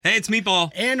Hey, it's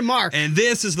Meatball. And Mark. And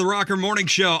this is the Rocker Morning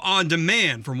Show on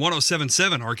demand from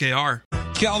 107.7 RKR.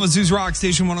 Kalamazoo's Rock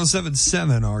Station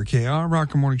 107.7 RKR.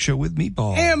 Rocker Morning Show with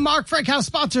Meatball. And Mark Frankhouse,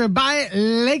 sponsored by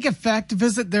Lake Effect.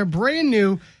 Visit their brand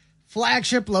new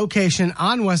flagship location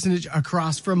on Westonage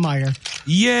across from Meyer.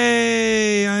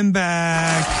 Yay, I'm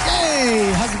back.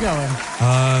 Hey, how's it going?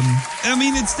 I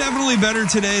mean, it's definitely better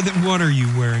today than what are you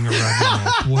wearing around your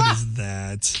neck? What is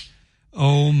that?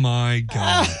 Oh my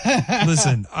God.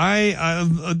 Listen,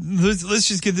 let's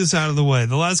just get this out of the way.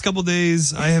 The last couple of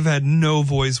days, I have had no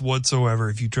voice whatsoever.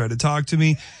 If you try to talk to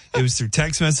me, it was through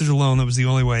text message alone. That was the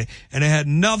only way. And it had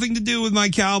nothing to do with my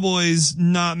Cowboys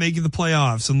not making the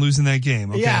playoffs and losing that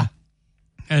game. Okay? Yeah.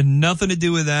 Had nothing to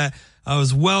do with that. I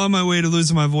was well on my way to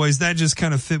losing my voice. That just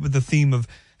kind of fit with the theme of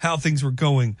how things were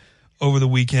going over the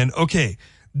weekend. Okay.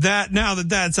 Now that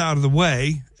that's out of the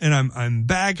way and I'm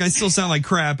back, I still sound like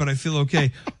crap, but I feel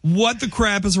okay. What the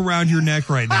crap is around your neck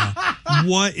right now?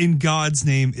 What in God's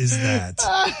name is that?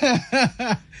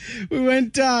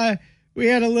 We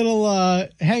had a little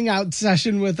hangout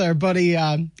session with our buddy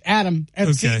Adam at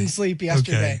Seat and Sleep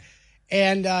yesterday. Okay.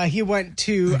 And he went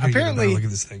to apparently look at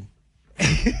this thing.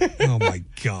 Oh my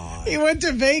God. He went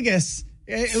to Vegas.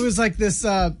 It was like this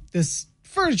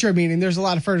furniture meeting. There's a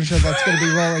lot of furniture that's going to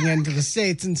be rolling into the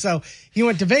States. And so he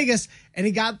went to Vegas and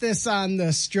he got this on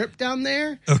the strip down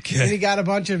there. Okay. And he got a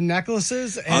bunch of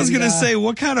necklaces. And, I was going to say,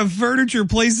 what kind of furniture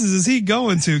places is he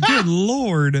going to? Good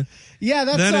Lord. Yeah,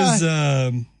 that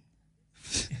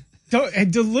is,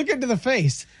 don't look into the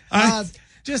face.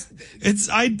 It's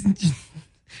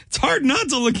hard not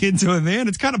to look into it, man.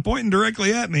 It's kind of pointing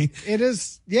directly at me. It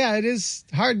is. Yeah, it is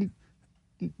hard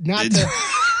not to.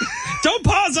 Don't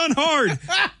pause on hard.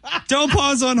 Don't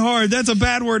pause on hard. That's a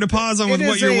bad word to pause on with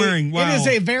what you're wearing. Wow. It is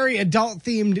a very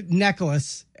adult-themed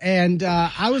necklace. And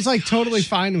I was like totally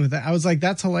fine with it. I was like,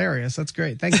 that's hilarious. That's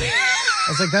great. Thank you. I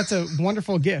was like, that's a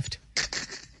wonderful gift.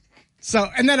 So,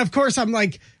 and then of course I'm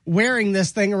like wearing this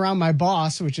thing around my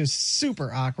boss, which is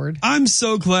super awkward. I'm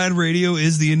so glad radio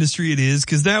is the industry it is,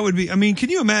 because that would be, I mean, can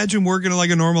you imagine working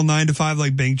like a normal 9-to-5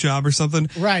 like bank job or something?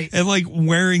 Right. And like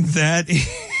wearing that.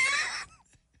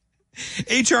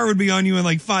 HR would be on you in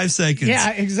like 5 seconds.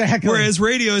 Yeah, exactly. Whereas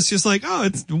radio is just like, oh,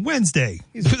 it's Wednesday.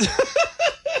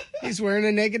 He's wearing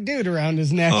a naked dude around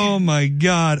his neck. Oh my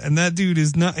God. And that dude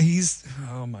is not,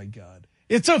 oh my God.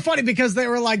 It's so funny because they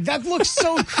were like, that looks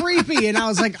so creepy. And I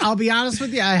was like, I'll be honest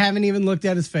with you, I haven't even looked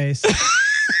at his face.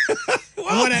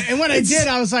 Well, and when I did,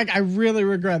 I was like, I really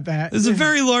regret that. There's a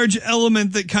very large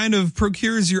element that kind of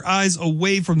procures your eyes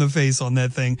away from the face on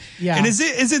that thing. Yeah. And is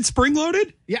it spring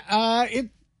loaded? Yeah.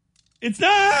 It's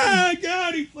not.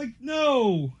 God, he's like,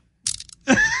 no.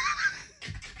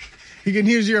 You can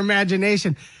use your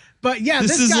imagination. But yeah,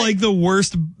 this is like the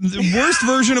worst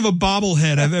version of a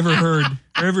bobblehead I've ever heard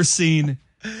or ever seen.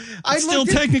 It's still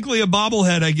technically a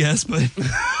bobblehead, I guess, but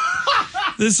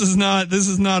this is not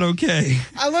okay.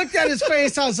 I looked at his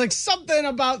face. I was like, something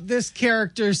about this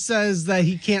character says that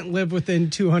he can't live within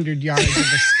 200 yards of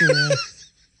the school.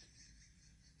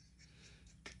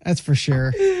 That's for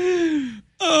sure.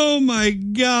 Oh my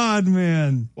God,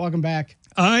 man. Welcome back.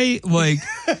 For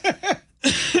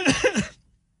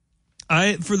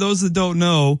those that don't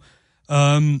know,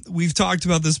 we've talked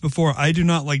about this before. I do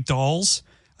not like dolls.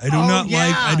 I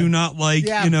do not like,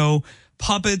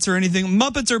 puppets or anything.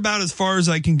 Muppets are about as far as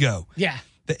I can go. Yeah.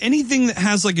 But anything that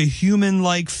has like a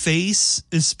human-like face,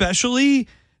 especially,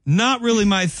 not really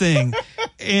my thing.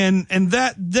 and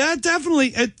that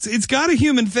definitely, it's got a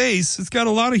human face. It's got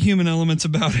a lot of human elements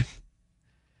about it.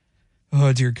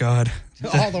 Oh, dear God.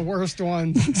 All the worst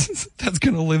ones. That's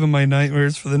going to live in my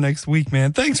nightmares for the next week,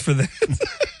 man. Thanks for that.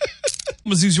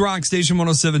 Mizzou's Rock Station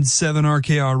 107.7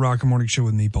 RKR Rock Morning Show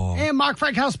with Meatball. And Mark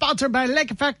Frankhouse, sponsored by Lake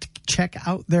Effect. Check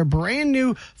out their brand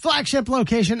new flagship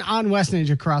location on Westonage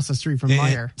across the street from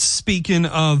Meyer. Speaking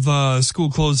of school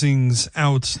closings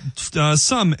out,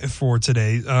 some for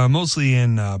today, mostly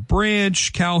in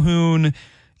Branch, Calhoun,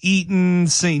 Eaton,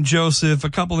 St. Joseph, a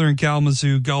couple there in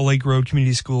Kalamazoo, Gull Lake Road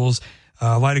Community Schools,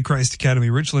 Light of Christ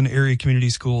Academy, Richland area community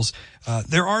schools.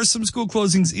 There are some school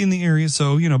closings in the area,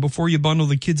 so, before you bundle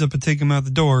the kids up and take them out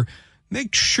the door,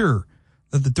 make sure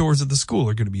that the doors of the school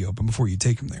are going to be open before you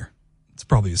take them there. It's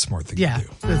probably a smart thing to do. Yeah,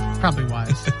 it's probably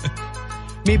wise.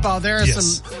 Meatball, there are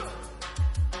some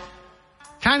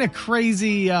kind of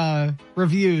crazy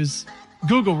reviews,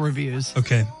 Google reviews.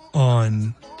 Okay,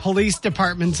 on police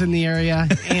departments in the area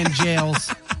and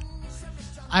jails.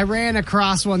 I ran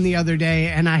across one the other day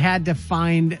and I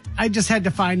just had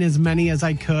to find as many as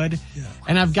I could. Yeah.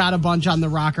 And I've got a bunch on the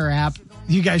Rocker app.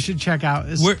 you guys should check out.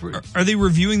 Where, are they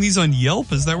reviewing these on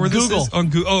Yelp? Is that where this Google. is? On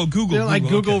Google. They're like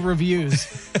Google okay.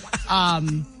 reviews.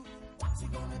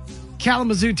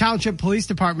 Kalamazoo Township Police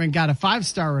Department got a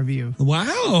 5-star review.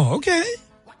 Wow. Okay.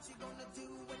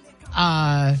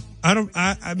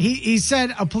 He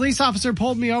said a police officer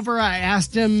pulled me over. I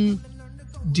asked him,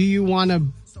 "Do you want a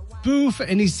boof?"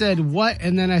 And he said, "What?"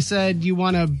 And then I said, "You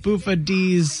want a boofa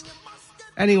D's?"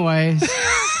 Anyway,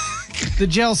 the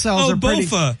jail cells are pretty.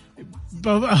 Bofa.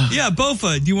 Yeah,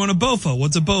 Bofa. Do you want a Bofa?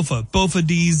 What's a Bofa? Bofa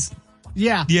D's.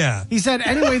 Yeah. Yeah. He said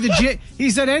anyway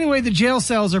the jail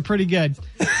cells are pretty good.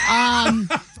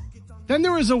 Then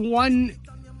there was a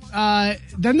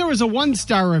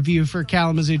 1-star review for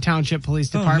Kalamazoo Township Police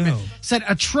Department. Oh, no. Said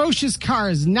atrocious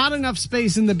cars, not enough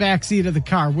space in the back seat of the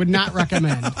car. Would not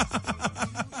recommend.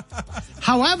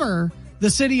 However, the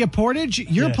city of Portage,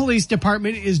 your police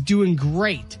department is doing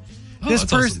great.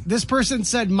 This person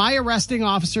said my arresting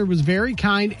officer was very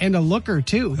kind and a looker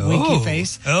too. Winky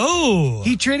face. Oh.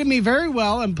 He treated me very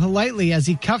well and politely as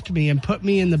he cuffed me and put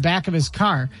me in the back of his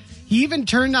car. He even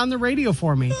turned on the radio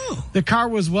for me. Oh. The car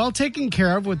was well taken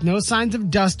care of with no signs of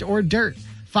dust or dirt.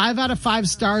 5 out of 5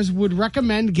 stars. Would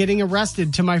recommend getting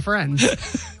arrested to my friends.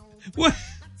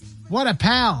 What a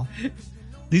pal.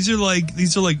 These are like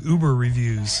Uber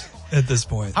reviews at this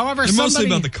point. However, they're mostly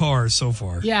about the cars so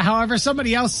far. Yeah, however,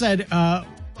 somebody else said,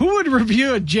 who would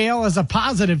review a jail as a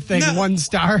positive thing? Now, 1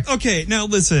 star. Okay, now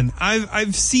listen,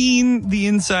 I've seen the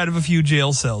inside of a few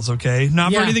jail cells, okay?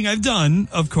 Not for anything I've done,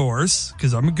 of course,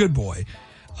 because I'm a good boy.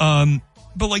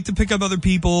 But like to pick up other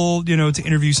people, to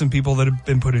interview some people that have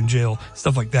been put in jail,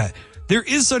 stuff like that. There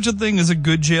is such a thing as a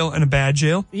good jail and a bad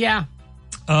jail. Yeah.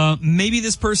 Maybe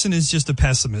this person is just a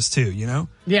pessimist too,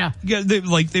 Yeah.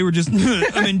 They were just,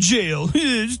 I'm in jail.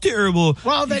 It's terrible.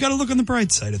 Well, you got to look on the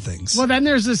bright side of things. Well, then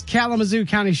there's this Kalamazoo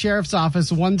County Sheriff's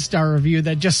Office 1-star review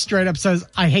that just straight up says,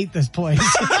 I hate this place.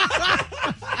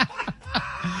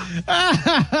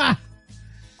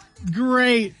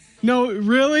 Great. No,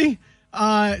 really?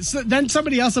 So then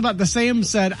somebody else about the same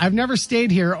said, I've never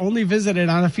stayed here, only visited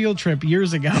on a field trip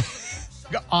years ago.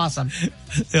 Awesome.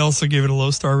 They also gave it a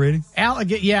low star rating. That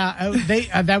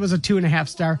was a 2.5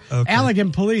 star. Okay.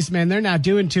 Allegan Police, man, they're not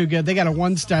doing too good. They got a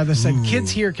 1 star that said kids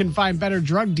here can find better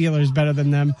drug dealers better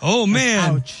than them. Oh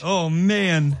man. Ouch. Oh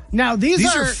man. Now these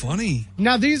are funny.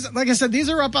 Now these, like I said, these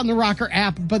are up on the Rocker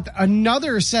app, but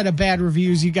another set of bad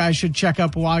reviews you guys should check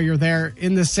up while you're there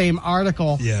in the same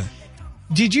article. Yeah.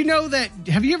 Did you know that?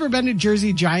 Have you ever been to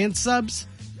Jersey Giants subs?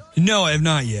 No, I have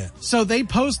not yet. So they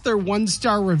post their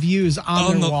 1-star reviews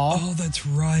on their wall. Oh, that's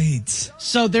right.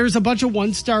 So there's a bunch of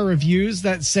 1-star reviews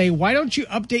that say, why don't you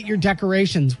update your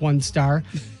decorations? 1 star.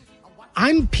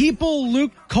 I'm people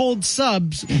Luke Cold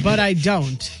subs, but I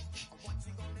don't.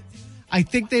 I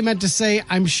think they meant to say,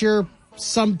 I'm sure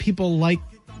some people like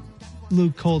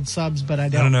Luke Cold subs, but I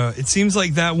don't. I don't know. It seems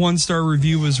like that 1-star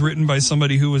review was written by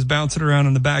somebody who was bouncing around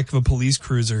in the back of a police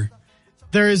cruiser.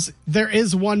 There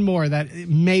is one more that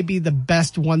may be the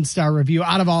best 1-star review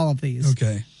out of all of these.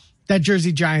 Okay. That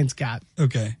Jersey Giants got.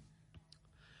 Okay.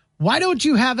 Why don't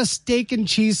you have a steak and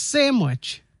cheese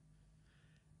sandwich?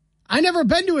 I never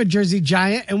been to a Jersey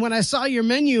Giant, and when I saw your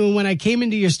menu and when I came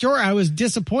into your store, I was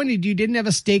disappointed you didn't have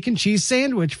a steak and cheese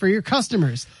sandwich for your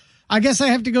customers. I guess I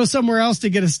have to go somewhere else to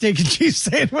get a steak and cheese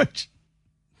sandwich.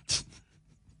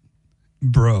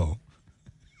 Bro.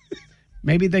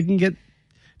 Maybe they can get...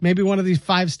 Maybe one of these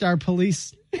 5-star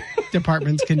police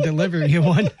departments can deliver you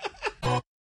one.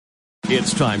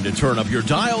 It's time to turn up your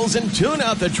dials and tune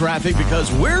out the traffic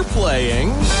because we're playing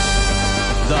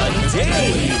the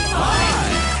Daily 5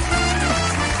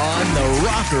 on the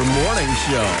Rocker Morning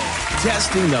Show.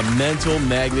 Testing the mental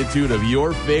magnitude of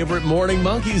your favorite morning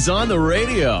monkeys on the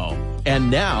radio. And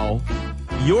now,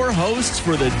 your hosts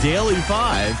for the Daily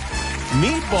 5,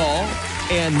 Meatball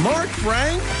and Mark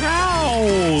Frank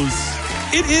House.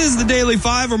 It is the Daily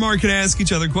 5 where Mark can ask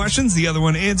each other questions. The other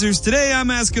one answers. Today,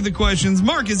 I'm asking the questions.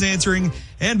 Mark is answering.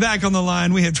 And back on the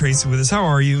line, we have Tracy with us. How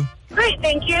are you? Great,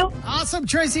 thank you. Awesome,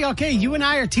 Tracy. Okay, you and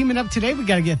I are teaming up today. We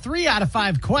got to get 3 out of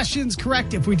 5 questions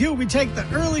correct. If we do, we take the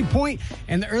early point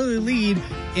and the early lead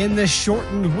in this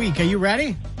shortened week. Are you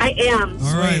ready? I am.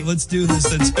 All right, let's do this.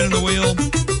 Then spinning the wheel.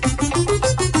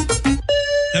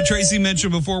 Now, Tracy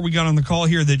mentioned before we got on the call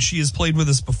here that she has played with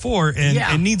us before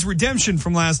and needs redemption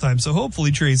from last time. So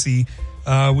hopefully, Tracy,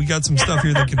 we got some stuff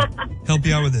here that can help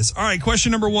you out with this. All right,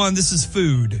 question number 1. This is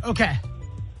food. Okay.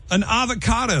 An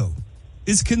avocado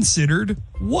is considered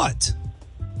what?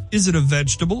 Is it a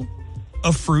vegetable,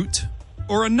 a fruit,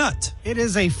 or a nut? It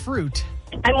is a fruit.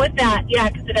 I'm with that, yeah,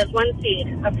 because it has 1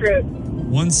 seed, a fruit.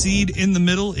 1 seed in the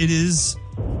middle. It is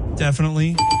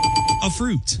definitely a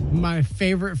fruit. My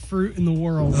favorite fruit in the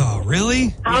world. Oh,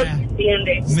 really?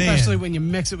 Outstanding. Especially when you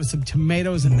mix it with some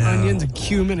tomatoes and onions and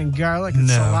cumin and garlic and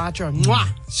cilantro. Mwah!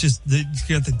 It's just it's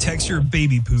got the texture of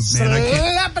baby poop, man. I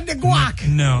can't. Slap the guac.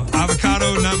 No,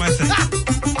 avocado, not my thing.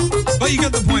 But you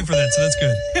got the point for that, so that's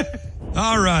good.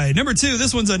 All right, number 2.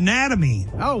 This one's anatomy.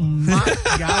 Oh my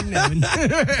God, Nevin.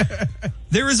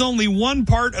 There is only one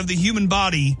part of the human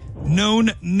body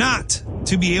known not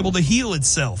to be able to heal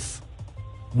itself.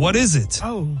 What is it?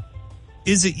 Oh.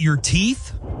 Is it your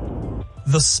teeth,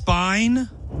 the spine,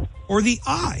 or the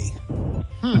eye?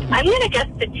 I'm going to guess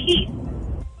the teeth.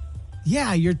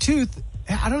 Yeah, your tooth.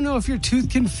 I don't know if your tooth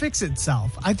can fix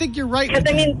itself. I think you're right. Because,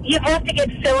 with I that. mean, you have to get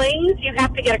fillings. You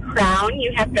have to get a crown.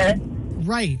 You have to...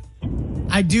 Right.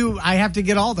 I do. I have to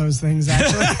get all those things,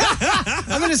 actually.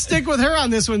 I'm going to stick with her on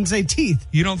this one and say teeth.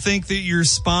 You don't think that your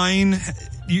spine,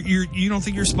 you don't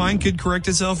think your spine could correct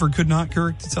itself or could not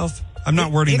correct itself? I'm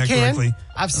not wording that correctly.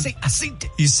 I've seen it.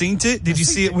 You seen it? Did you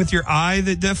see it with your eye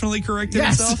that definitely corrected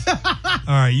Yes. itself?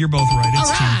 All right, you're both right. It's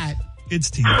All right. teeth. It's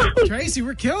teeth. Tracy,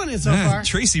 we're killing it so Yeah, far.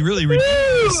 Tracy really redeemed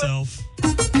herself.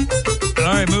 All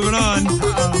right, moving on.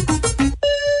 Uh-oh.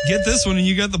 Get this one and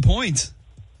you got the point.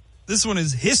 This one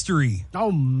is history.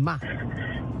 Oh, my.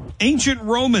 Ancient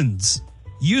Romans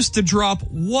used to drop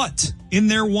what in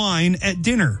their wine at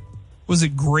dinner? Was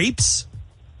it grapes,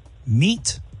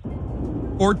 meat,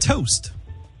 or toast?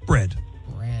 Bread.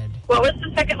 Bread. What was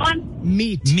the second one?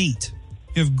 Meat. Meat.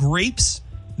 You have grapes,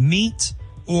 meat,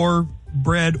 or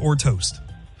bread or toast.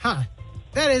 Huh.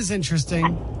 That is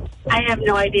interesting. I have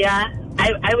no idea.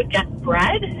 I would guess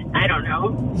bread. I don't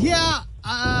know. Yeah.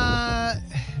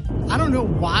 I don't know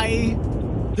why.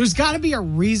 There's got to be a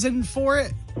reason for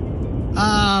it.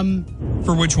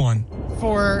 For which one?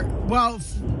 For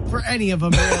any of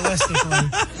them, realistically.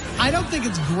 I don't think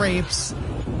it's grapes.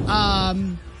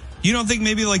 You don't think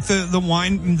maybe like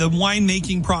the wine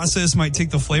making process might take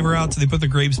the flavor out so they put the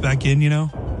grapes back in, you know?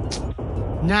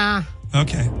 Nah.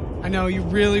 Okay. I know you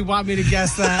really want me to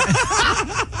guess that.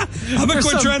 I'm going to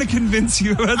quit trying to convince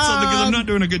you about something because I'm not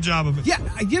doing a good job of it.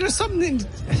 Yeah, something.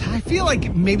 I feel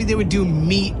like maybe they would do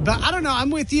meat, but I don't know. I'm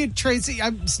with you, Tracy.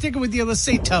 I'm sticking with you. Let's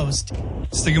say toast.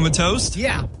 Sticking with toast?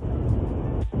 Yeah.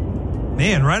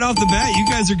 Man, right off the bat, you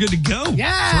guys are good to go.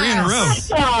 Yes. 3 in a row.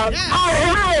 Yeah.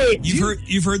 All right.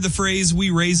 You've heard the phrase "we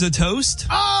raise a toast"?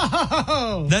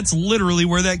 Oh, That's literally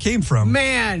where that came from.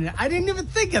 man, I didn't even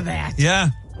think of that. Yeah,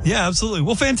 absolutely.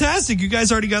 Well, fantastic. You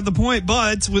guys already got the point,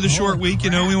 but with a short week,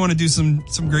 crap. we want to do some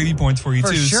gravy points for you For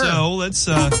too. sure. So let's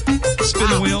spin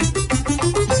the wheel.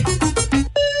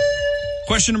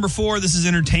 Question number 4. This is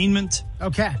entertainment.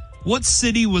 Okay. What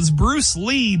city was Bruce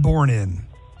Lee born in?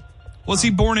 Was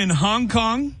he born in Hong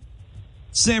Kong,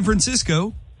 San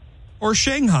Francisco, or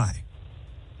Shanghai?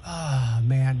 Oh,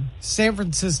 man. San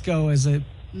Francisco is I'm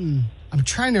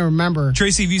trying to remember.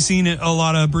 Tracy, have you seen a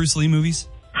lot of Bruce Lee movies?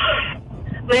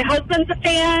 My husband's a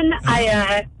fan.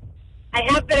 I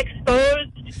have been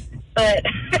exposed, but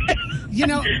You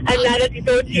know, I'm not a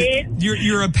devotee.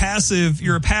 You're a passive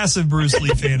Bruce Lee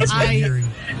fan, is what I'm hearing.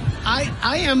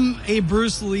 I am a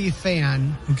Bruce Lee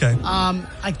fan. Okay.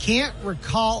 I can't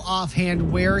recall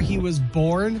offhand where he was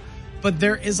born, but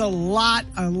there is a lot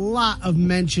of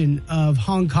mention of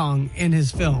Hong Kong in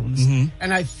his films,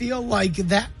 and I feel like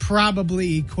that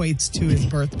probably equates to his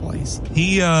birthplace.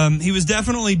 He was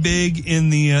definitely big in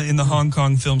the Hong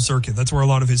Kong film circuit. That's where a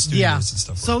lot of his studios and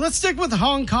stuff were. So let's stick with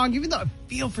Hong Kong, even though I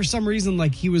feel for some reason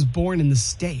like he was born in the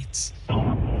States.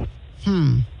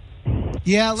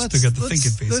 Yeah, let's Still got the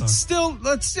thinking face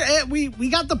on. We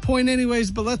got the point anyways,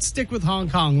 but let's stick with Hong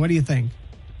Kong. What do you think?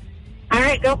 All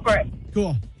right, go for it.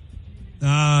 Cool. Should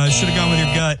have gone with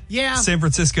your gut. Yeah. San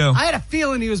Francisco. I had a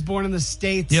feeling he was born in the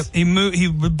States. Yep. He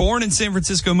was born in San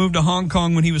Francisco, moved to Hong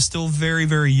Kong when he was still very,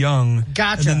 very young.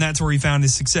 Gotcha. And then that's where he found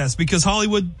his success because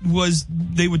Hollywood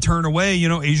they would turn away,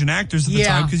 Asian actors at the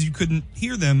time because you couldn't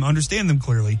hear them, understand them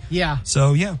clearly. Yeah.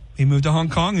 So, he moved to Hong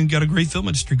Kong and got a great film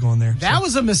industry going there. That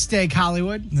was a mistake,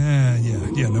 Hollywood. Yeah,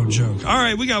 no joke. All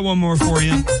right, we got one more for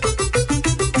you.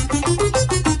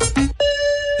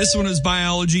 This one is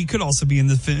biology, could also be in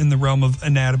the realm of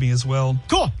anatomy as well.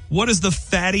 Cool. What is the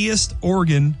fattiest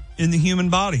organ in the human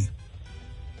body?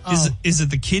 Is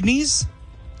it the kidneys,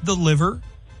 the liver,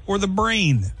 or the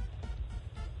brain?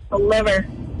 The liver.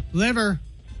 Liver.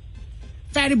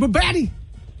 Fatty Babatti.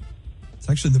 It's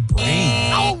actually the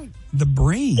brain. Oh, The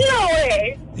brain. No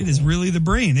way. It is really the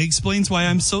brain. It explains why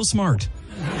I'm so smart.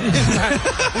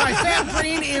 My fat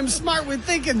brain am smart with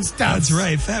thinking stuff. That's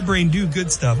right. Fat brain do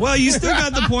good stuff. Well, you still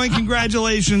got the point.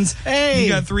 Congratulations. Hey. You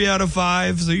got 3 out of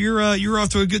 5. So you're off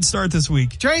to a good start this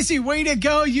week. Tracy, way to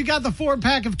go. You got the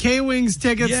 4-pack of K-Wings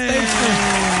tickets. Yay. Thanks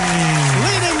for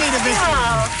leading me to victory.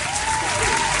 Oh,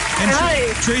 And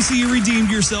nice. Tracy, you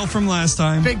redeemed yourself from last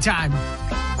time. Big time.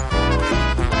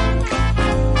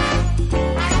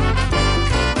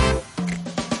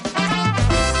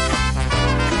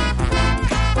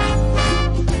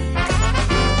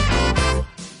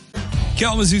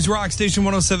 Kalamazoo's Rock Station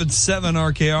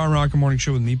 107.7 RKR Rock and Morning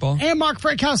Show with Meatball. And Mark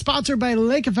Frankhouse, sponsored by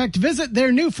Lake Effect. Visit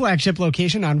their new flagship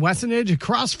location on Westonage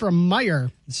across from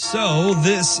Meyer. So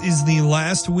this is the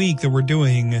last week that we're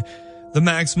doing the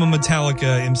Maximum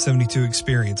Metallica M72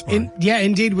 experience, Mark. Yeah,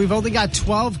 indeed. We've only got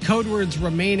 12 code words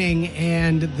remaining,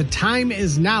 and the time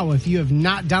is now. If you have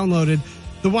not downloaded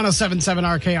the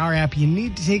 107.7 RKR app, you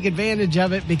need to take advantage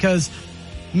of it because,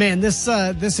 man,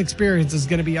 this experience is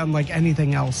going to be unlike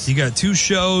anything else. You got 2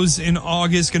 shows in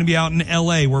August going to be out in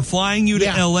LA. We're flying you to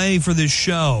LA for this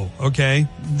show, okay?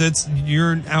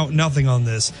 You're out nothing on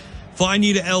this. Flying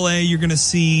you to LA, you're going to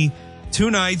see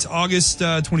 2 nights, August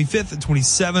 25th and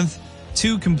 27th.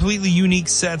 2 completely unique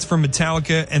sets from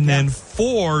Metallica, and then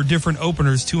 4 different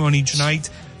openers, 2 on each night.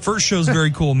 First show's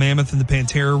very cool, Mammoth and the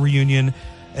Pantera reunion.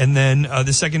 And then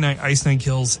the second night, Ice Nine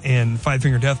Kills and Five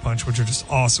Finger Death Punch, which are just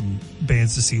awesome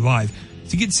bands to see live.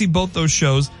 So you get to see both those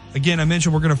shows. Again, I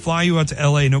mentioned we're going to fly you out to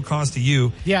L.A., no cost to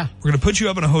you. Yeah. We're going to put you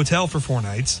up in a hotel for 4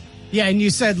 nights. Yeah, and you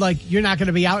said, like, you're not going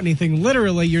to be out anything.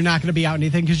 Literally, you're not going to be out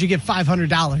anything because you get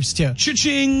 $500, too.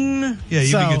 Cha-ching! Yeah,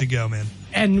 you'll be good to go, man.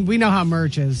 And we know how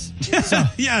merch is. So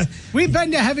yeah. We've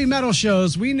been to heavy metal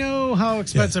shows. We know how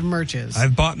expensive merch is.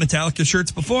 I've bought Metallica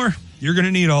shirts before. You're going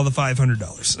to need all the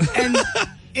 $500. And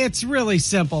it's really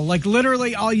simple. Like,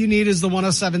 literally, all you need is the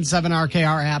 107.7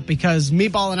 RKR app because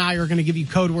Meatball and I are going to give you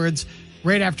code words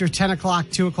right after 10 o'clock,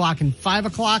 2 o'clock, and 5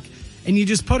 o'clock. And you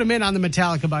just put them in on the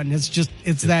Metallica button.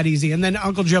 It's that easy. And then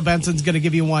Uncle Joe Benson's going to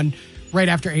give you one right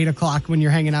after 8 o'clock when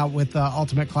you're hanging out with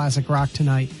Ultimate Classic Rock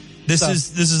tonight. This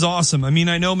is awesome. I mean,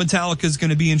 I know Metallica is going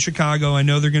to be in Chicago. I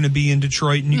know they're going to be in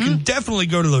Detroit, and you can definitely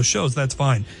go to those shows. That's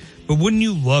fine. But wouldn't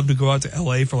you love to go out to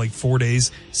LA for like 4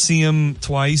 days, see them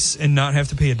twice, and not have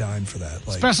to pay a dime for that?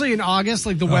 Like, especially in August,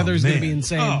 like the weather's going to be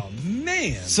insane. Oh,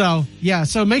 man. So, yeah.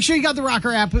 So make sure you got the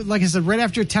Rocker app. Like I said, right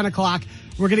after 10 o'clock,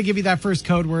 we're going to give you that first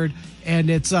code word. And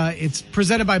it's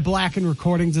presented by Blacken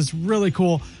Recordings. It's really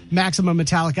cool. Maximum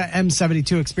Metallica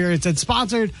M72 experience. It's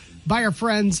sponsored by our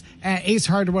friends at Ace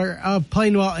Hardware of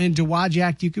Plainwell and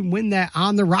Dowagiac. You can win that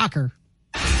on the Rocker.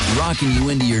 Rocking you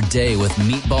into your day with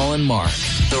Meatball and Mark.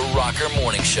 The Rocker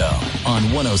Morning Show on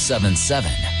 107.7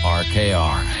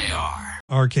 RKR.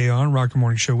 RKR, Rocker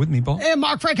Morning Show with Meatball. And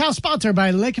Mark Frankhouse, sponsored by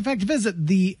Lake Effect. Visit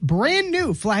the brand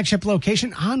new flagship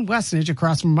location on Westonage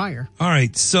across from Meyer. All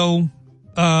right. So,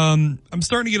 I'm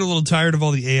starting to get a little tired of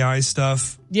all the AI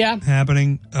stuff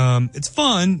happening. It's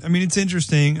fun. I mean, it's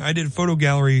interesting. I did a photo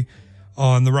gallery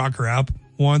on the Rocker app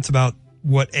once about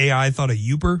what AI thought a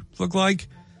Youper looked like.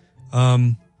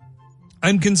 I'm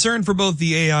concerned for both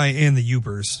the AI and the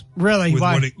Youpers. Really? With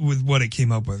Why? what it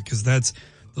came up with, because those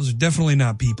are definitely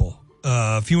not people.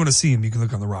 If you want to see them, you can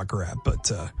look on the Rocker app,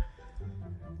 but,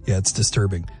 yeah, it's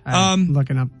disturbing. I'm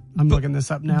looking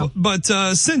this up now. But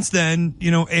since then,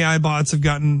 AI bots have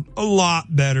gotten a lot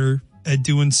better at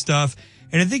doing stuff.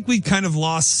 And I think we've kind of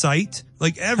lost sight.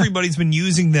 Like, everybody's been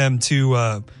using them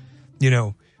to,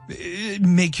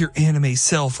 make your anime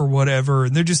self or whatever.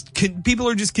 And people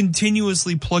are just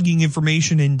continuously plugging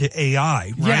information into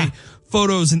AI, right? Yeah.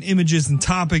 Photos and images and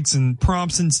topics and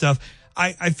prompts and stuff.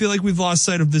 I feel like we've lost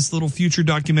sight of this little future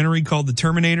documentary called The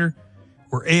Terminator,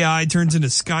 where AI turns into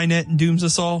Skynet and dooms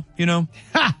us all,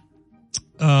 Ha!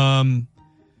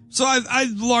 So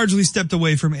I've largely stepped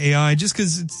away from AI just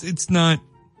because it's not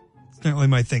really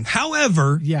my thing.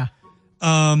 However, Yeah.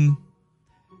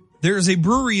 there's a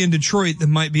brewery in Detroit that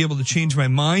might be able to change my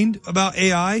mind about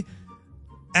AI.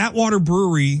 Atwater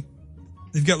Brewery,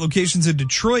 they've got locations in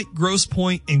Detroit, Grosse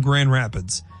Pointe, and Grand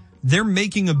Rapids. They're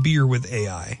making a beer with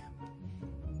AI.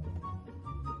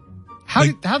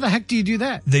 How the heck do you do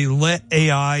that? They let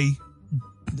AI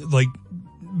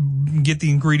get the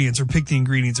ingredients or pick the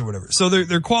ingredients or whatever. So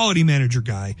their quality manager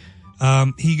guy,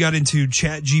 he got into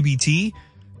ChatGPT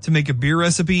to make a beer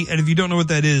recipe. And if you don't know what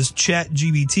that is,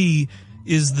 ChatGPT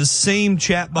is the same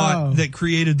chatbot that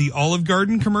created the Olive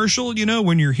Garden commercial.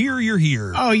 When you're here, you're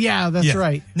here. Oh, yeah, that's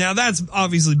right. Now that's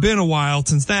obviously been a while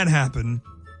since that happened.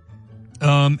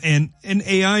 And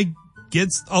AI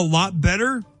gets a lot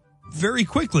better very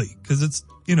quickly because it's,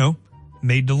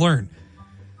 made to learn.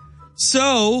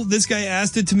 So this guy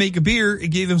asked it to make a beer. It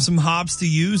gave him some hops to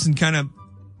use and kind of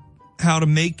how to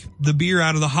make the beer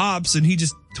out of the hops. And he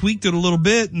just tweaked it a little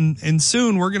bit. And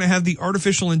soon we're going to have the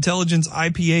artificial intelligence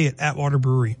IPA at Atwater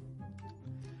Brewery.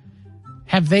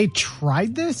 Have they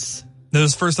tried this? That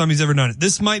was the first time he's ever done it.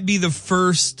 This might be the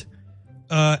first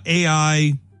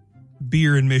AI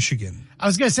beer in Michigan. I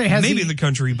was going to say, maybe in the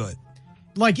country, but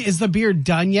is the beer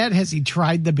done yet? Has he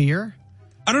tried the beer?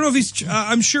 I don't know if he's,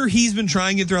 I'm sure he's been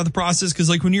trying it throughout the process. Cause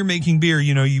like when you're making beer,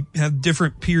 you know, you have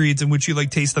different periods in which you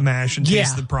like taste the mash and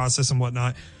taste the process and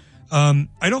whatnot. I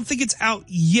don't think it's out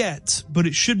yet, but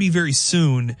it should be very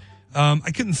soon.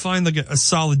 I couldn't find like a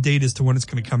solid date as to when it's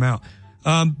going to come out.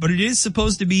 But it is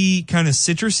supposed to be kind of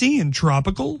citrusy and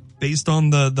tropical based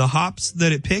on the hops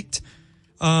that it picked.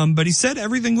 But he said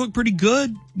everything looked pretty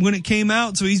good when it came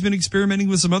out. So he's been experimenting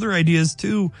with some other ideas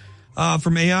too,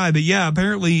 from AI. But yeah,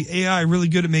 apparently AI really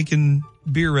good at making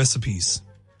beer recipes.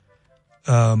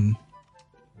 And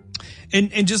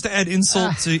just to add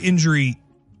insult to injury,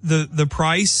 the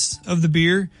price of the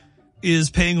beer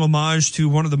is paying homage to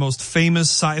one of the most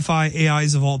famous sci-fi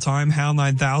AIs of all time, HAL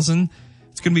 9000.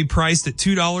 It's going to be priced at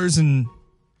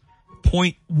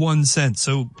 $2.01,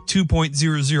 so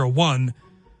 2.001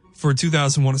 for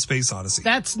 2001: A Space Odyssey.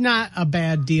 That's not a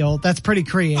bad deal. That's pretty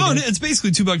creative. Oh, it's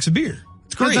basically $2 a beer.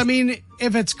 It's great. I mean,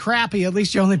 if it's crappy, at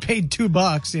least you only paid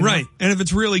 $2. You know? Right. And if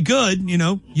it's really good, you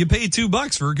know, you pay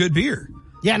 $2 for a good beer.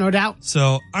 Yeah, no doubt.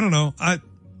 So I don't know. I'll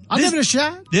give it a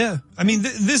shot. Yeah. I mean,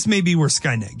 this may be where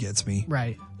Skynet gets me.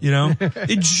 Right. You know,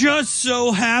 it just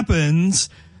so happens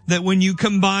that when you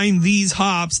combine these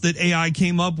hops that AI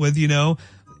came up with, you know,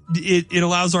 it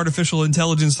allows artificial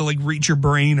intelligence to like reach your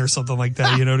brain or something like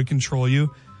that, you know, to control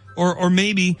you. Or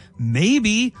maybe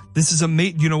this is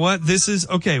you know what? This is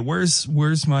okay. Where's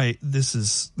my, this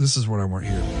is what I want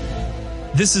here.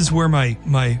 This is where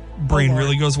my brain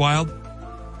really goes wild.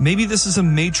 Maybe this is a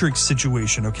Matrix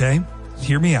situation. Okay.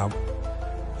 Hear me out.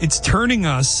 It's turning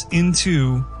us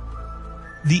into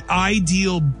the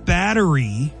ideal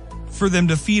battery for them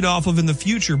to feed off of in the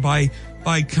future by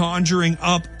conjuring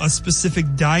up a specific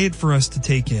diet for us to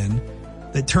take in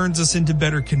that turns us into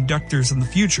better conductors in the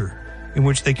future in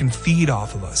which they can feed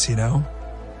off of us, you know?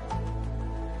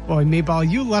 Boy, Meatball,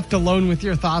 you left alone with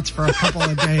your thoughts for a couple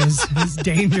of days. It's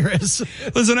dangerous.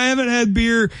 Listen, I haven't had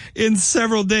beer in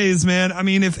several days, man. I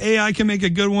mean, if AI can make a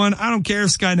good one, I don't care if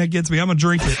Skynet gets me. I'm going to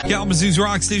drink it. Kalamazoo's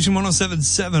Rock Station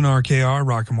 107.7 RKR,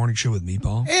 Rock and Morning Show with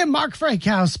Meatball. And Mark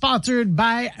Frankhouse, sponsored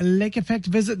by Lake Effect.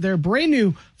 Visit their brand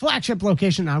new flagship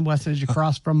location on West Edge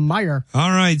across from Meyer.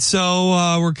 All right.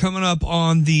 So, we're coming up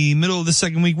on the middle of the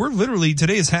second week.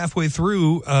 Today is halfway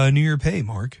through, New Year pay,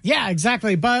 Mark. Yeah,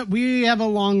 exactly. But we have a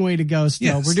long way to go still.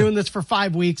 Yeah, we're doing this for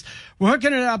 5 weeks. We're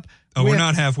hooking it up. Oh, we're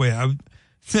not halfway.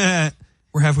 We're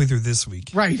halfway through this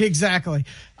week. Right, exactly.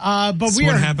 But that's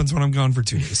what happens when I'm gone for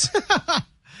 2 days.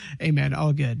 Hey man,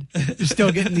 all good. You're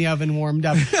still getting the oven warmed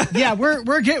up. Yeah, we're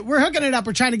hooking it up.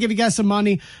 We're trying to give you guys some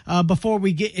money before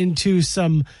we get into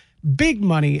some big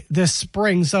money this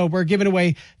spring. So we're giving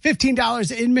away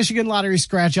 $15 in Michigan Lottery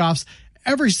scratch-offs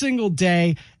every single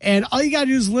day. And all you got to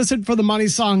do is listen for the money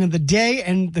song of the day.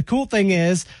 And the cool thing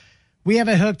is we have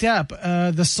it hooked up,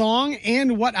 the song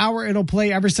and what hour it'll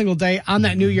play every single day on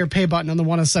that New Year pay button on the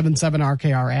 107.7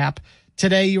 RKR app.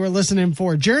 Today you are listening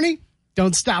for Journey,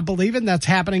 Don't Stop Believing. That's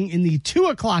happening in the 2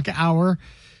 o'clock hour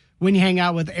when you hang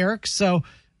out with Eric. So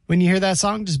when you hear that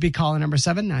song, just be calling number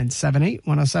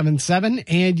 7-978-1077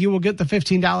 and you will get the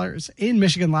 $15 in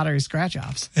Michigan Lottery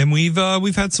scratch-offs. And we've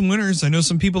had some winners. I know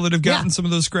some people that have gotten some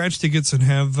of those scratch tickets and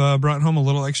have brought home a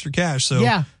little extra cash. So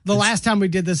yeah, the last time we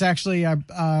did this, actually,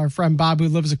 our friend Bob, who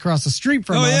lives across the street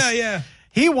from us. Yeah.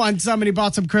 He won some and he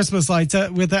bought some Christmas lights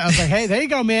with it. I was like, hey, there you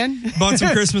go, man. Bought some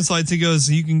Christmas lights. He goes,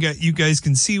 you guys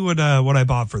can see what I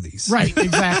bought for these. Right,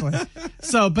 exactly.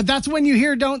 So, but that's when you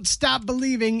hear Don't Stop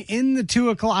Believing in the 2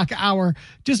 o'clock hour.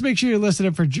 Just make sure you're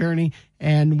listening for Journey.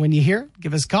 And when you hear,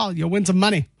 give us a call. You'll win some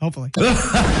money, hopefully. Out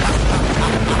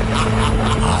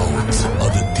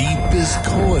of the deepest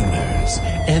corners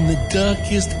and the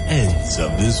darkest ends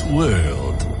of this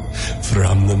world.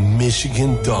 From the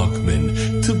Michigan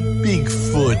Darkman to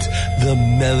Bigfoot, the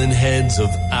Melonheads of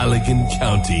Allegan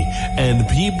County, and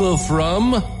people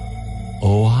from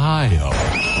Ohio.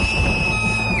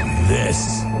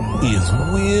 This is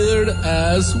Weird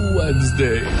Ass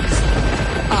Wednesdays.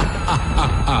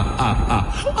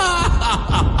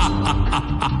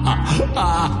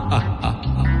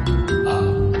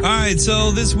 All right,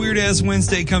 so this Weird Ass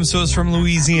Wednesday comes to us from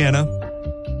Louisiana.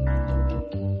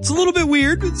 It's a little bit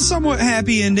weird, but somewhat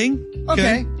happy ending.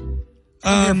 Okay.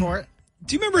 I'm here for it.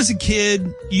 Do you remember as a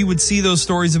kid, you would see those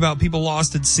stories about people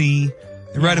lost at sea,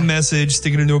 They write a message,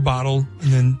 stick it into a bottle,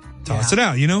 and then toss it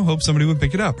out, hope somebody would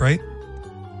pick it up, right?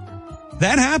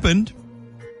 That happened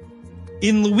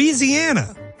in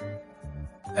Louisiana.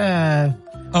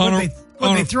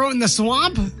 Would they throw it in the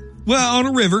swamp? Well, on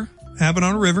a river. Happened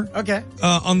on a river. Okay.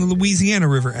 On the Louisiana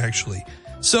River, actually.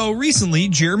 So recently,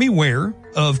 Jeremy Ware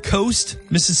of Coast,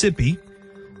 Mississippi,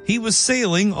 he was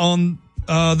sailing on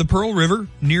the Pearl River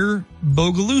near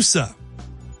Bogalusa,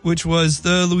 which was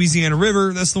the Louisiana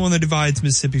River. That's the one that divides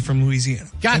Mississippi from Louisiana.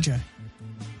 Gotcha.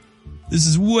 This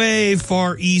is way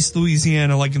far east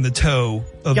Louisiana, like in the toe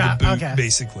of the boot,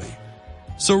 basically.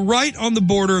 So right on the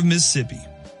border of Mississippi.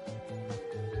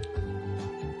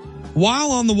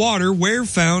 While on the water, Ware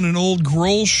found an old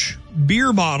Grolsch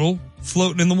beer bottle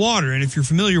floating in the water. And if you're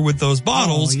familiar with those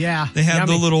bottles, they have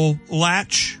the little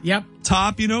latch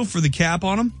top, for the cap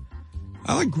on them.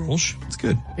 I like Grolsch. It's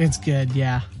good. It's good,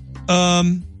 yeah.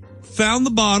 Found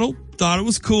the bottle, thought it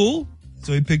was cool,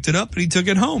 so he picked it up and he took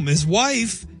it home. His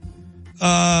wife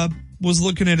was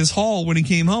looking at his haul when he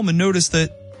came home and noticed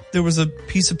that there was a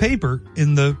piece of paper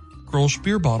in the Grolsch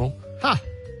beer bottle. Huh.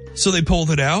 So they pulled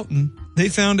it out and they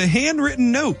found a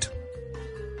handwritten note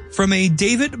from a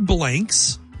David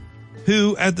Blanks,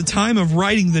 who at the time of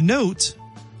writing the note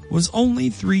was only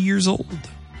 3 years old.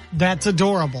 That's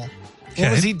adorable. Okay.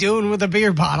 What was he doing with a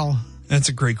beer bottle? That's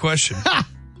a great question.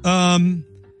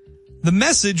 The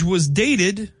message was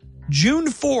dated June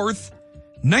 4th,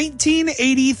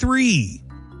 1983.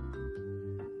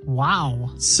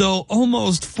 Wow. So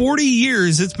almost 40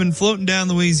 years it's been floating down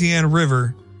the Louisiana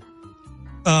River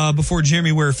before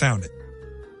Jeremy Ware found it.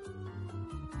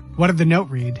 What did the note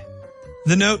read?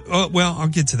 The note, I'll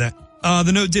get to that.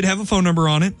 The note did have a phone number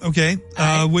on it, okay,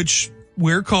 which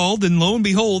Ware called, and lo and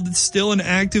behold, it's still an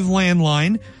active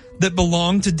landline that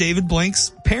belonged to David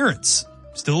Blank's parents,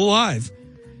 still alive.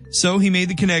 So he made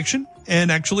the connection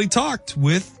and actually talked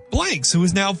with Blanks, who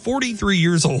is now 43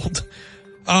 years old,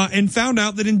 and found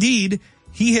out that indeed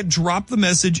he had dropped the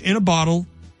message in a bottle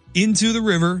into the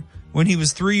river when he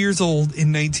was 3 years old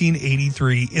in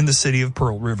 1983 in the city of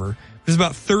Pearl River. It was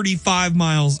about 35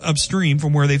 miles upstream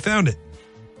from where they found it.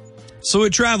 So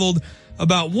it traveled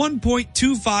about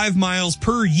 1.25 miles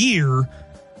per year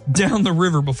down the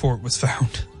river before it was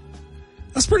found.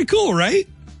 That's pretty cool, right?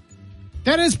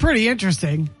 That is pretty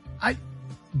interesting.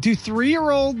 Do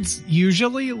 3-year-olds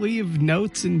usually leave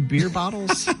notes in beer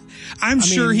bottles? I'm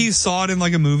sure he saw it in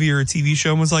like a movie or a TV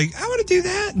show and was like, I want to do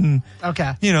that. And,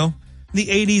 the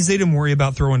 80s, they didn't worry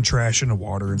about throwing trash into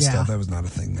water and stuff. That was not a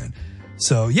thing then.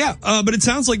 So, but it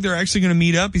sounds like they're actually going to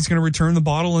meet up. He's going to return the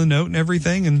bottle and note and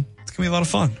everything, and it's going to be a lot of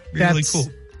fun. Really cool.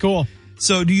 Cool.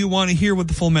 So, do you want to hear what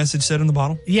the full message said in the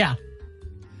bottle? Yeah.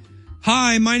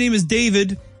 Hi, my name is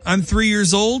David. I'm 3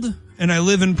 years old, and I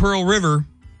live in Pearl River.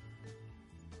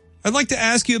 I'd like to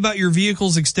ask you about your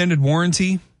vehicle's extended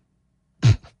warranty.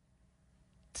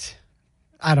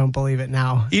 I don't believe it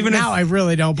now. I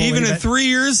really don't believe it. Even at 3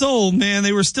 years old, man,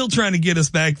 they were still trying to get us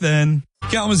back then.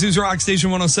 Kalamazoo's Rock Station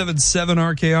 107.7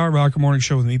 RKR, Rocker Morning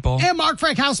Show with Meatball. And Mark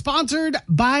Frankhouse, sponsored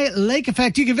by Lake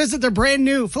Effect. You can visit their brand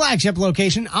new flagship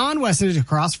location on Westnedge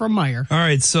across from Meyer. All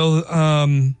right,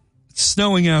 so it's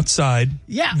snowing outside.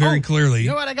 Yeah. Very clearly. You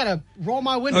know what? I got to roll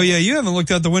my window. Oh, yeah, you haven't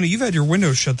looked out the window. You've had your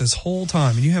window shut this whole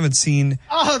time, and you haven't seen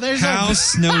how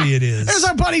snowy it is. There's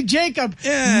our buddy Jacob,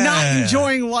 not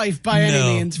enjoying life by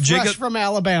any means, fresh from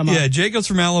Alabama. Yeah, Jacob's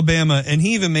from Alabama, and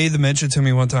he even made the mention to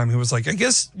me one time. He was like, I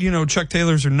guess, Chuck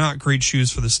Taylors are not great shoes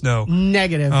for the snow.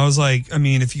 Negative. I was like, I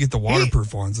mean, if you get the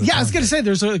waterproof ones. Yeah, I was going to say,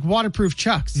 there's like waterproof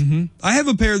Chucks. Mm-hmm. I have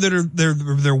a pair that are,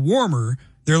 they're warmer.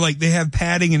 They're like, they have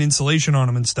padding and insulation on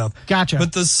them and stuff. Gotcha.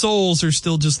 But the soles are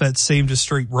still just that same, just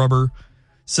straight rubber.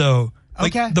 So,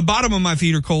 the bottom of my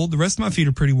feet are cold. The rest of my feet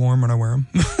are pretty warm when I wear them.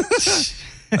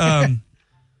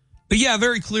 But yeah,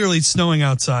 very clearly it's snowing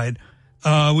outside,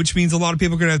 which means a lot of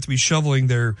people are going to have to be shoveling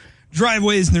their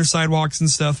driveways and their sidewalks and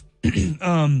stuff.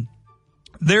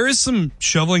 There is some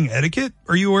shoveling etiquette.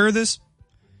 Are you aware of this?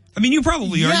 I mean, you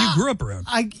probably are. You grew up around.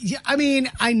 I mean,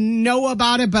 I know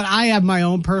about it, but I have my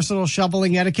own personal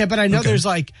shoveling etiquette. But I know there's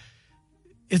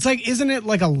isn't it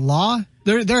like a law?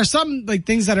 There are some like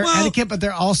things that are etiquette, but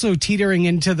they're also teetering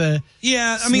into the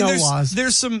snow laws.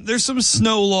 There's some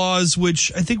snow laws,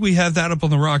 which I think we have that up on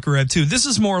the Rocker app too. This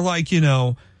is more like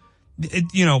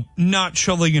not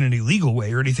shoveling in an illegal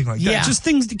way or anything like that. Yeah. Just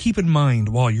things to keep in mind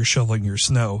while you're shoveling your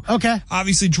snow. Okay.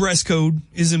 Obviously, dress code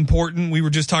is important. We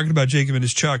were just talking about Jacob and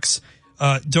his Chucks.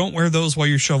 Don't wear those while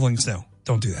you're shoveling snow.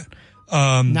 Don't do that.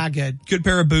 Not good. Good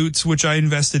pair of boots, which I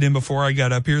invested in before I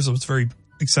got up here, so I was very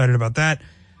excited about that.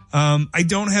 I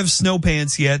don't have snow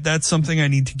pants yet. That's something I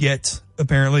need to get,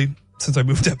 apparently, since I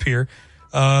moved up here.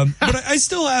 But I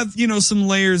still have, some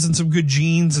layers and some good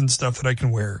jeans and stuff that I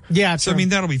can wear. Yeah, So, true. I mean,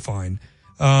 that'll be fine.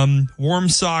 Warm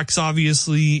socks,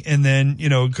 obviously, and then,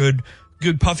 a good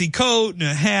puffy coat and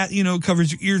a hat,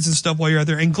 covers your ears and stuff while you're out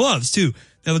there, and gloves too.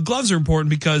 Now, the gloves are important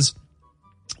because,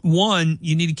 one,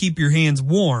 you need to keep your hands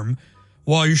warm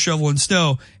while you're shoveling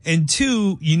snow, and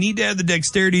two, you need to have the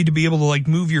dexterity to be able to like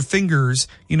move your fingers,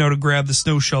 to grab the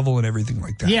snow shovel and everything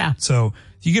like that. Yeah. So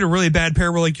if you get a really bad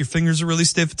pair where like your fingers are really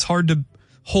stiff, it's hard to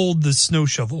hold the snow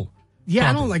shovel. Yeah,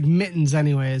 I don't properly. like mittens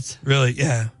anyways. Really?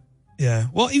 Yeah. Yeah.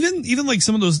 Well, even like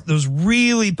some of those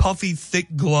really puffy,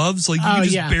 thick gloves, like you can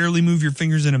just barely move your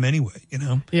fingers in them anyway,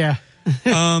 Yeah.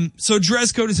 So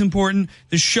dress code is important.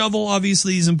 The shovel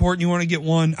obviously is important. You want to get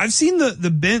one. I've seen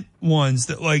the bent ones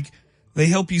that like they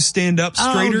help you stand up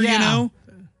straighter, yeah.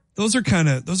 Those are kind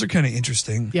of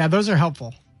interesting. Yeah, those are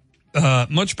helpful.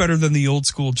 Much better than the old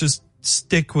school just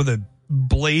stick with a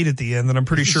blade at the end that I'm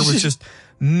pretty sure was just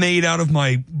made out of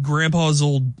my grandpa's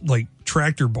old like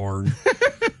tractor barn.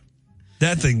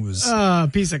 That thing was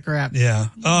Piece of crap. yeah.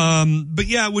 But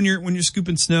yeah, when you're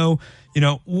scooping snow,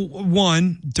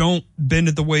 one, don't bend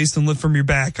at the waist and lift from your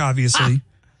back, obviously.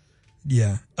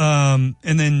 Yeah. And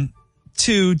then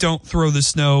two, don't throw the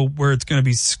snow where it's going to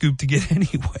be scooped again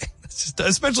anyway. That's just,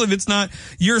 especially if it's not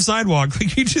your sidewalk.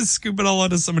 Like you just scoop it all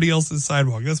onto somebody else's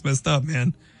sidewalk. That's messed up,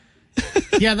 man.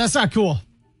 Yeah, that's not cool.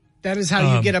 That is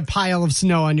how you get a pile of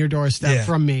snow on your doorstep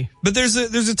from me. But there's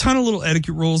a ton of little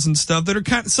etiquette rules and stuff that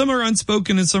are some are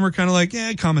unspoken and some are kind of like,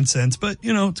 common sense. But,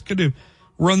 it's good to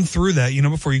run through that,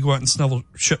 before you go out and shovel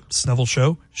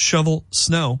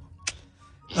snow,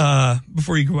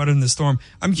 before you go out in the storm.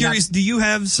 I'm curious, do you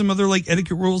have some other like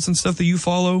etiquette rules and stuff that you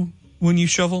follow when you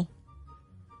shovel?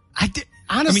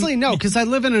 Honestly, no, because I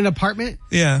live in an apartment.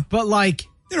 Yeah. But like,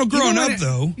 growing up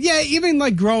though. Yeah, even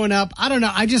like growing up, I don't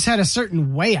know. I just had a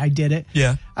certain way I did it.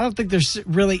 Yeah. I don't think there's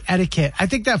really etiquette. I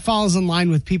think that falls in line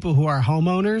with people who are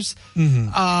homeowners.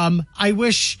 Mm-hmm. I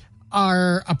wish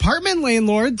our apartment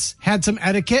landlords had some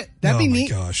etiquette. That'd be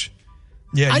neat. Oh my gosh.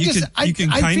 Yeah, I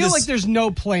feel like there's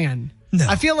no plan. No.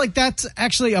 I feel like that's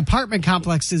actually apartment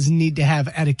complexes need to have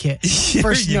etiquette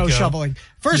for snow shoveling.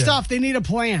 First off, they need a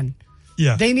plan.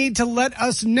 Yeah. They need to let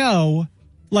us know,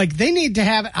 like they need to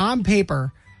have it on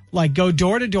paper, like go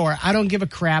door to door. I don't give a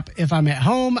crap if I'm at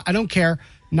home. I don't care.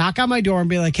 Knock on my door and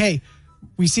be like, hey,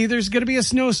 we see there's going to be a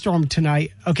snowstorm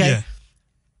tonight. Okay. Yeah.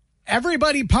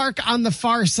 Everybody park on the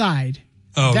far side.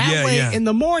 Oh, that way in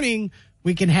the morning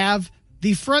we can have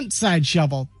the front side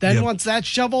shoveled. Then once that's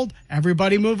shoveled,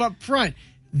 everybody move up front.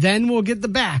 Then we'll get the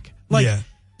back. Like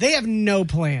they have no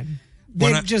plan.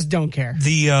 They just don't care.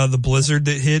 The blizzard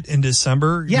that hit in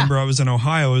December. Remember, I was in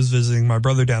Ohio. I was visiting my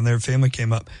brother down there. Family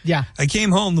came up. Yeah. I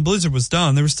came home. The blizzard was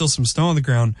done. There was still some snow on the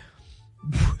ground.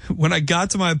 When I got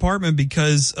to my apartment,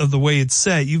 because of the way it's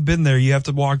set, you've been there. You have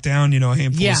to walk down, a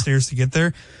handful of stairs to get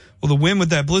there. Well, the wind with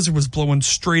that blizzard was blowing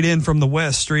straight in from the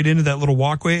west, straight into that little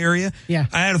walkway area. Yeah.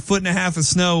 I had 1.5 feet of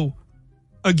snow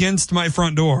against my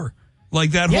front door.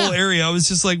 Like that whole area, I was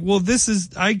just like, well,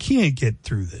 I can't get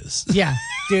through this. Yeah,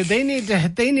 dude, they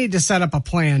need to set up a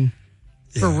plan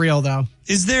for real though.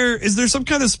 Is there some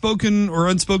kind of spoken or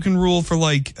unspoken rule for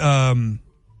like,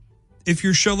 if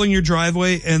you're shoveling your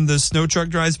driveway and the snow truck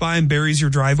drives by and buries your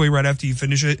driveway right after you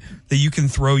finish it, that you can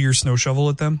throw your snow shovel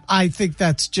at them? I think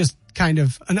that's just kind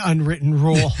of an unwritten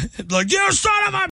rule. Like, you son of a